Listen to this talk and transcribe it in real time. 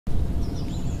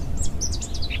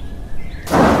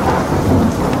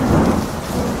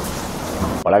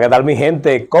Hola, ¿qué tal mi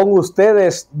gente? Con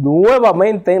ustedes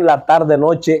nuevamente en la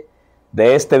tarde-noche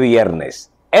de este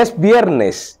viernes. Es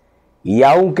viernes y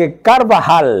aunque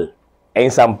Carvajal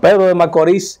en San Pedro de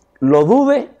Macorís lo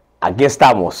dude, aquí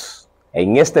estamos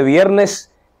en este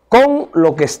viernes con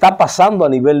lo que está pasando a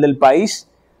nivel del país,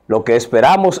 lo que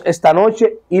esperamos esta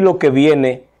noche y lo que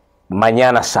viene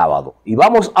mañana sábado. Y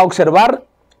vamos a observar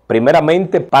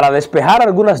primeramente para despejar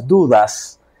algunas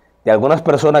dudas de algunas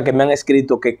personas que me han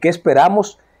escrito que qué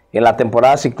esperamos en la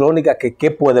temporada ciclónica, que qué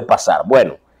puede pasar.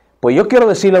 Bueno, pues yo quiero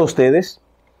decirle a ustedes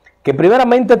que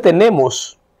primeramente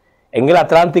tenemos en el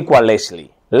Atlántico a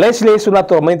Leslie. Leslie es una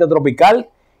tormenta tropical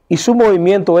y su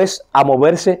movimiento es a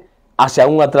moverse hacia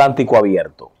un Atlántico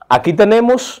abierto. Aquí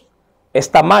tenemos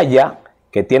esta malla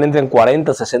que tiene entre el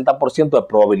 40 y 60% de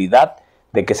probabilidad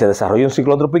de que se desarrolle un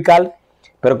ciclón tropical,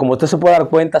 pero como usted se puede dar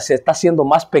cuenta, se está haciendo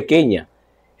más pequeña.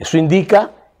 Eso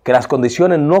indica que las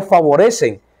condiciones no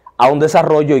favorecen a un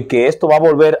desarrollo y que esto va a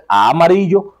volver a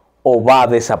amarillo o va a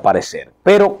desaparecer.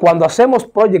 Pero cuando hacemos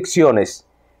proyecciones,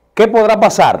 ¿qué podrá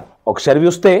pasar? Observe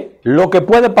usted lo que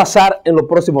puede pasar en los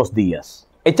próximos días.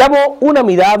 Echamos una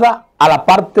mirada a la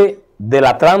parte del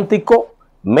Atlántico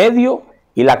medio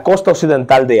y la costa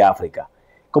occidental de África.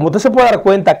 Como usted se puede dar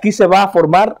cuenta, aquí se va a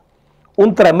formar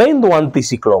un tremendo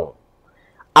anticiclón.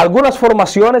 Algunas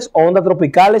formaciones o ondas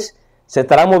tropicales se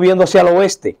estarán moviendo hacia el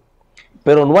oeste,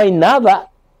 pero no hay nada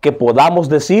que podamos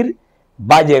decir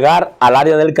va a llegar al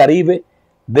área del Caribe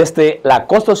desde la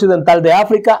costa occidental de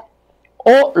África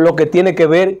o lo que tiene que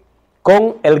ver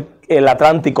con el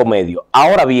Atlántico medio.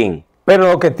 Ahora bien,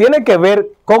 pero lo que tiene que ver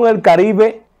con el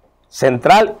Caribe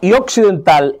central y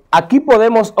occidental, aquí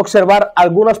podemos observar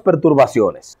algunas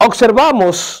perturbaciones.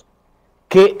 Observamos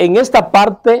que en esta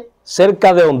parte,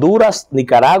 cerca de Honduras,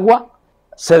 Nicaragua,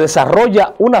 se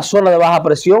desarrolla una zona de baja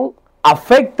presión,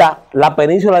 afecta la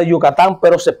península de Yucatán,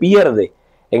 pero se pierde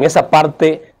en esa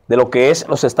parte de lo que es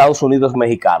los Estados Unidos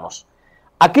mexicanos.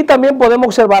 Aquí también podemos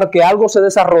observar que algo se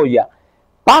desarrolla,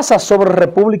 pasa sobre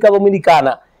República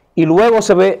Dominicana y luego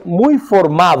se ve muy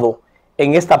formado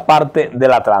en esta parte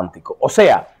del Atlántico. O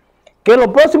sea, que en los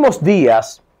próximos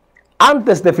días,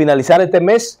 antes de finalizar este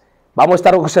mes, vamos a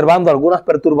estar observando algunas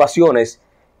perturbaciones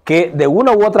que de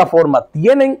una u otra forma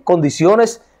tienen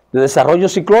condiciones de desarrollo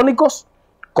ciclónicos,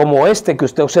 como este que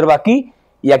usted observa aquí,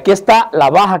 y aquí está la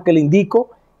baja que le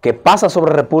indico, que pasa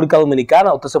sobre República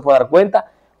Dominicana, usted se puede dar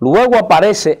cuenta, luego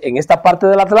aparece en esta parte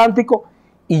del Atlántico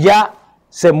y ya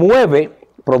se mueve,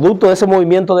 producto de ese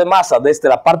movimiento de masa desde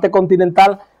la parte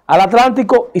continental al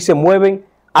Atlántico y se mueven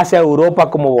hacia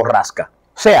Europa como borrasca.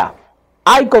 O sea,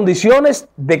 hay condiciones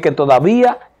de que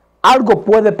todavía algo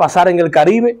puede pasar en el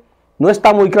Caribe. No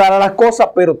está muy clara la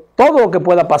cosa, pero todo lo que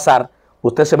pueda pasar,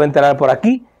 usted se va a enterar por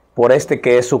aquí, por este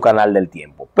que es su canal del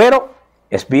tiempo. Pero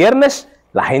es viernes,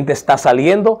 la gente está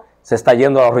saliendo, se está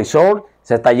yendo a los resorts,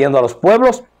 se está yendo a los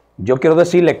pueblos. Yo quiero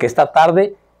decirle que esta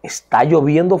tarde está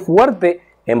lloviendo fuerte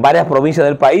en varias provincias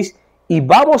del país y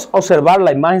vamos a observar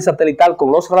la imagen satelital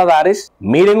con los radares.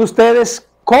 Miren ustedes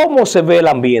cómo se ve el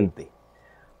ambiente.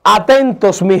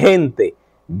 Atentos mi gente,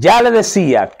 ya le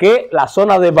decía que la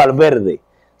zona de Valverde,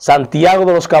 Santiago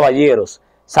de los Caballeros,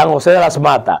 San José de las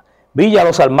Matas, Villa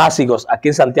Los Almácigos, aquí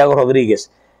en Santiago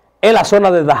Rodríguez, en la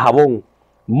zona de Dajabón,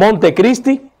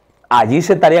 Montecristi, allí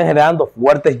se estarían generando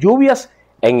fuertes lluvias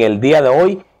en el día de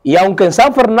hoy. Y aunque en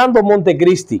San Fernando,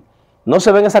 Montecristi, no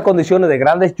se ven esas condiciones de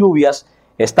grandes lluvias,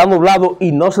 está nublado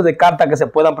y no se descarta que se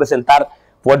puedan presentar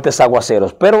fuertes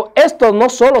aguaceros. Pero esto no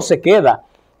solo se queda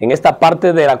en esta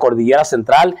parte de la cordillera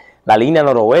central, la línea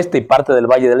noroeste y parte del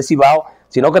Valle del Cibao,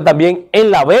 sino que también en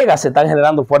La Vega se están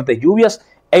generando fuertes lluvias,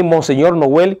 en Monseñor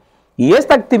Noel, y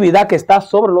esta actividad que está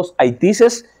sobre los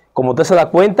Haitises, como usted se da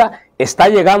cuenta, está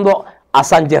llegando a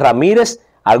Sánchez Ramírez,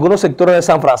 a algunos sectores de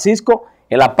San Francisco,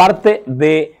 en la parte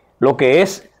de lo que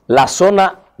es la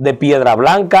zona de Piedra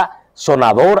Blanca,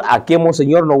 Sonador, aquí en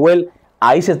Monseñor Noel,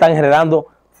 ahí se están generando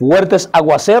fuertes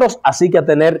aguaceros, así que a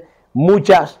tener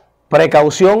mucha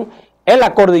precaución. En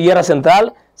la cordillera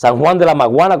central, San Juan de la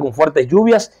Maguana con fuertes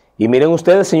lluvias. Y miren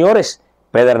ustedes, señores,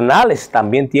 Pedernales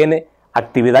también tiene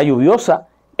actividad lluviosa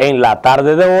en la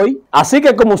tarde de hoy. Así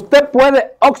que como usted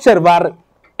puede observar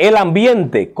el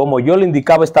ambiente, como yo le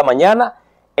indicaba esta mañana,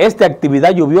 esta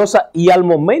actividad lluviosa, y al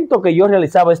momento que yo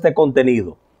realizaba este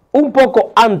contenido, un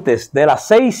poco antes de las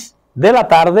 6 de la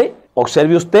tarde,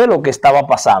 observe usted lo que estaba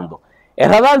pasando. El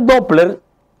radar Doppler,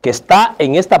 que está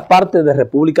en esta parte de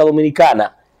República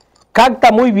Dominicana,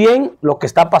 capta muy bien lo que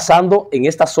está pasando en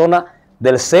esta zona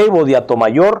del Ceibo de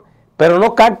Atomayor, pero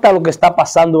no capta lo que está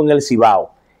pasando en el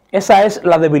Cibao. Esa es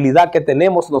la debilidad que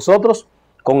tenemos nosotros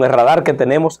con el radar que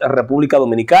tenemos en República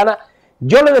Dominicana.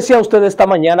 Yo le decía a ustedes esta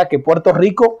mañana que Puerto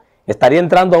Rico estaría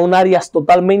entrando a un área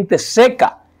totalmente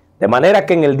seca, de manera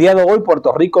que en el día de hoy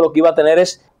Puerto Rico lo que iba a tener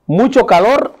es mucho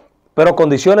calor, pero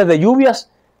condiciones de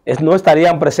lluvias no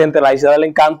estarían presentes en la Isla del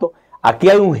Encanto. Aquí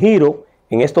hay un giro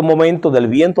en estos momentos del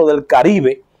viento del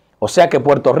Caribe, o sea que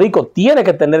Puerto Rico tiene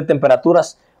que tener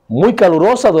temperaturas muy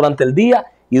calurosas durante el día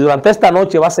y durante esta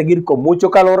noche va a seguir con mucho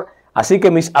calor. Así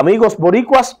que mis amigos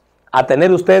boricuas, a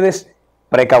tener ustedes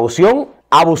precaución,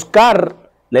 a buscar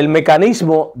el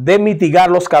mecanismo de mitigar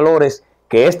los calores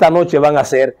que esta noche van a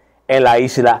hacer en la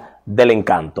Isla del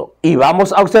Encanto. Y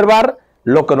vamos a observar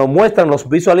lo que nos muestran los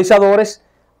visualizadores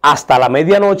hasta la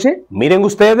medianoche. Miren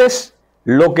ustedes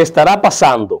lo que estará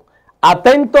pasando.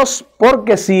 Atentos,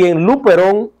 porque si en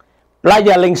Luperón,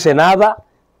 Playa La Ensenada,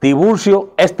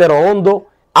 Tiburcio, Estero Hondo,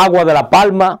 Agua de la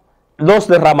Palma, Los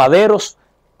Derramaderos,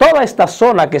 toda esta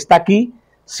zona que está aquí,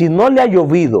 si no le ha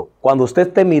llovido cuando usted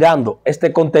esté mirando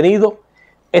este contenido,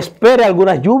 espere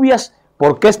algunas lluvias,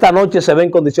 porque esta noche se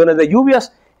ven condiciones de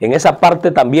lluvias en esa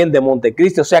parte también de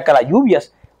Montecristi, o sea que las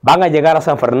lluvias van a llegar a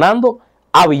San Fernando,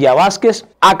 a Villavásquez,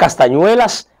 a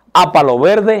Castañuelas, a Palo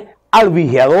Verde, al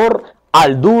Vigiador,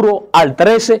 al Duro, al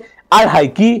 13, al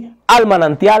Jaiquí, al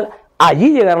Manantial.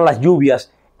 Allí llegarán las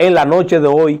lluvias en la noche de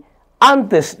hoy.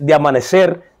 Antes de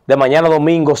amanecer de mañana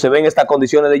domingo se ven estas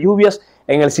condiciones de lluvias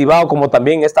en el Cibao, como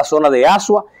también en esta zona de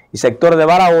Asua y sectores de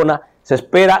Barahona. Se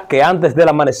espera que antes del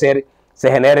amanecer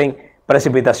se generen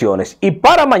precipitaciones. Y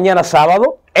para mañana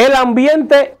sábado, el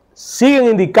ambiente sigue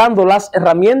indicando las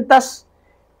herramientas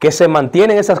que se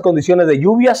mantienen esas condiciones de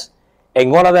lluvias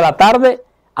en horas de la tarde,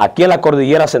 aquí en la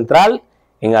cordillera central,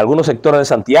 en algunos sectores de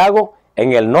Santiago,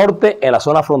 en el norte, en la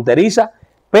zona fronteriza,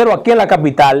 pero aquí en la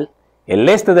capital, el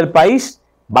este del país,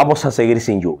 vamos a seguir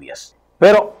sin lluvias.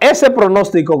 Pero ese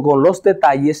pronóstico con los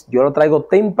detalles yo lo traigo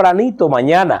tempranito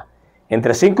mañana,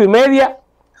 entre 5:30,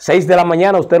 6 de la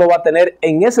mañana, usted lo va a tener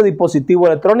en ese dispositivo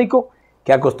electrónico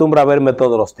que acostumbra a verme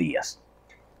todos los días.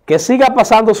 Que siga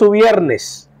pasando su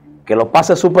viernes, que lo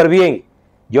pase súper bien.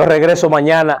 Yo regreso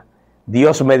mañana,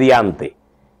 Dios mediante.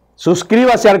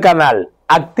 Suscríbase al canal,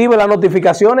 active las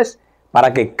notificaciones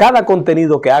para que cada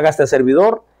contenido que haga este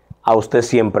servidor a usted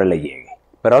siempre le llegue.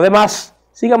 Pero además,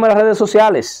 sígame en las redes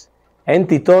sociales, en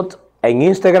TikTok, en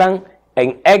Instagram,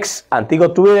 en X,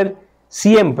 antiguo Twitter,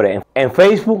 siempre en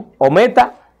Facebook o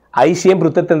Meta. Ahí siempre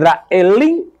usted tendrá el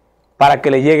link para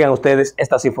que le lleguen a ustedes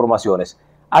estas informaciones.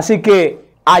 Así que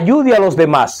ayude a los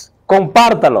demás,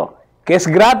 compártalo, que es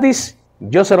gratis.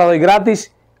 Yo se lo doy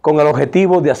gratis con el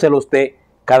objetivo de hacerlo usted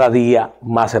cada día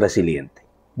más resiliente.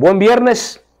 Buen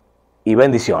viernes y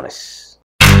bendiciones.